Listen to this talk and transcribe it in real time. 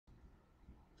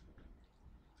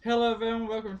Hello everyone,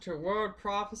 welcome to Word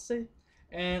Prophecy,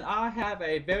 and I have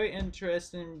a very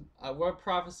interesting Word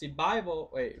Prophecy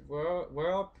Bible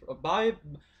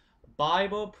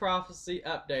Prophecy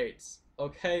updates.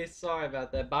 Okay, sorry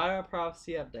about that, Bible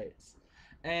Prophecy updates,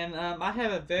 and I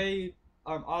have a very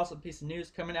awesome piece of news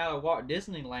coming out of Walt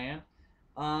Disneyland.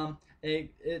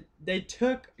 They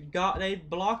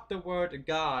blocked the word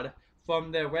God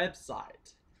from their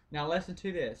website. Now listen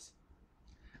to this.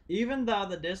 Even though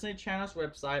the Disney Channel's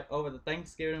website over the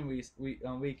Thanksgiving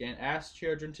weekend asked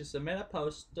children to submit a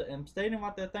post stating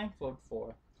what they're thankful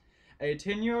for, a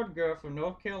 10-year-old girl from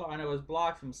North Carolina was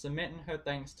blocked from submitting her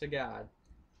thanks to God.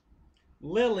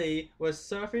 Lily was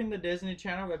surfing the Disney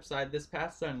Channel website this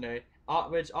past Sunday,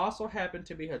 which also happened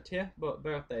to be her 10th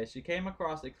birthday. She came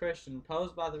across a Christian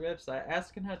posed by the website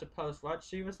asking her to post what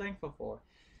she was thankful for.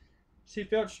 She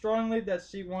felt strongly that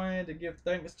she wanted to give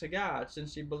thanks to God,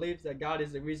 since she believes that God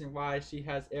is the reason why she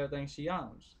has everything she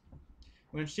owns.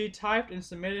 When she typed and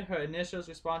submitted her initial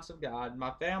response of God,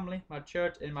 my family, my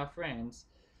church, and my friends,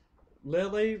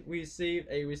 Lily received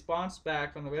a response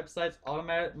back from the website's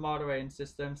automatic moderating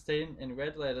system stating in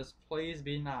red letters, "Please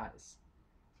be nice."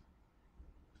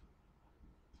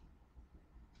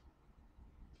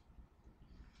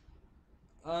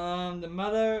 The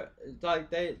mother,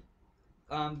 like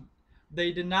um,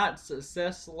 they did not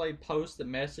successfully post the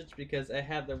message because it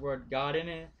had the word God in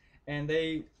it, and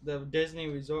the Disney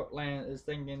Resort Land is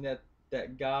thinking that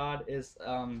God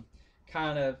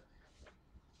kind of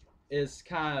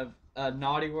kind of a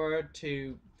naughty word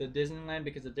to the Disneyland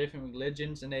because of different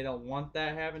religions, and they don't want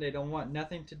that happening. They don't want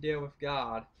nothing to deal with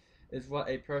God, is what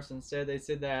a person said. They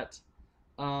said that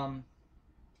um,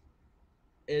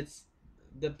 it's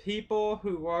the people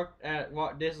who worked at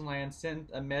Walt Disneyland sent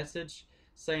a message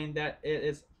saying that it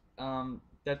is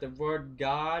that the word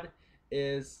God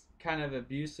is kind of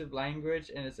abusive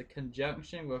language, and it's a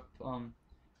conjunction with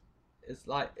it's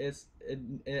like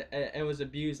it was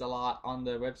abused a lot on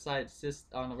the website,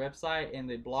 and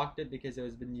they blocked it because it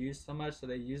was been used so much, so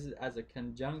they use it as a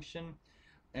conjunction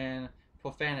and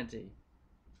profanity.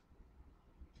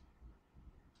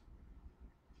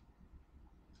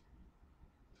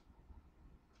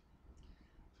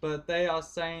 But they are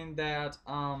saying that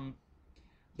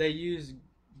they use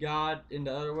God in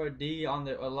the other word D on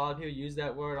the a lot of people use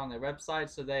that word on their website,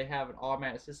 so they have an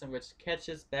automatic system which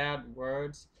catches bad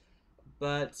words,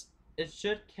 but it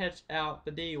should catch out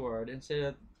the D word instead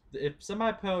of if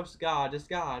somebody posts God, just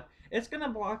God, it's gonna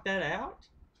block that out.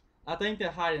 I think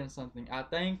they're hiding something. I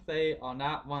think they are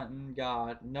not wanting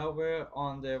God nowhere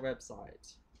on their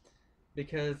website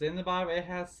because in the Bible it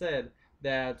has said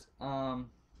that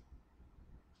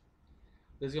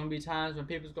there's going to be times when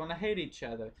people's going to hate each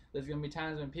other. There's going to be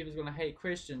times when people's going to hate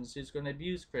Christians, who's going to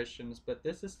abuse Christians. But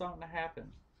this is starting to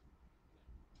happen.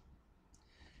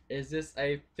 Is this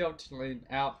a filtering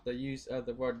out the use of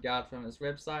the word God from its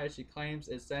website? She claims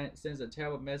it sends a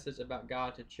terrible message about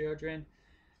God to children.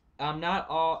 Not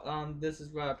all. This is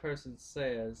what a person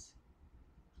says.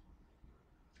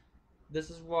 This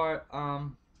is what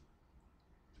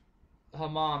her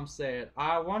mom said.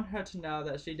 I want her to know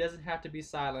that she doesn't have to be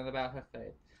silent about her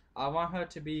faith. I want her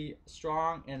to be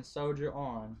strong and soldier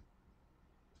on.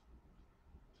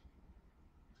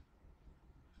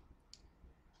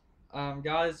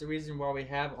 God is the reason why we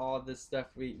have all this stuff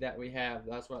that we have.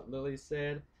 That's what Lily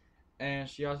said, and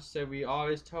she also said we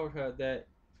always told her that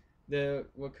there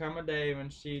will come a day when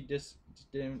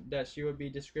that she would be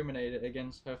discriminated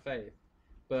against her faith,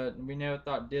 but we never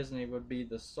thought Disney would be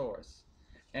the source.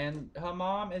 And her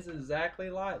mom is exactly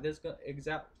like this.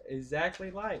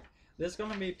 Exactly like there's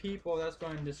going to be people that's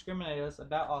going to discriminate us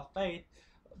about our faith.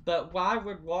 But why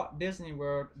would Walt Disney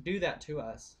World do that to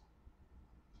us?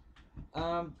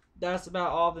 That's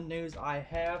about all the news I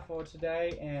have for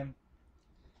today. And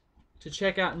to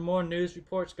check out more news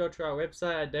reports, go to our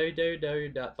website at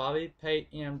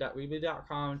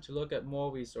www.bobbypaym.weebly.com to look at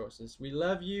more resources. We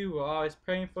love you. We're always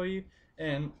praying for you.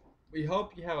 And we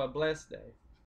hope you have a blessed day.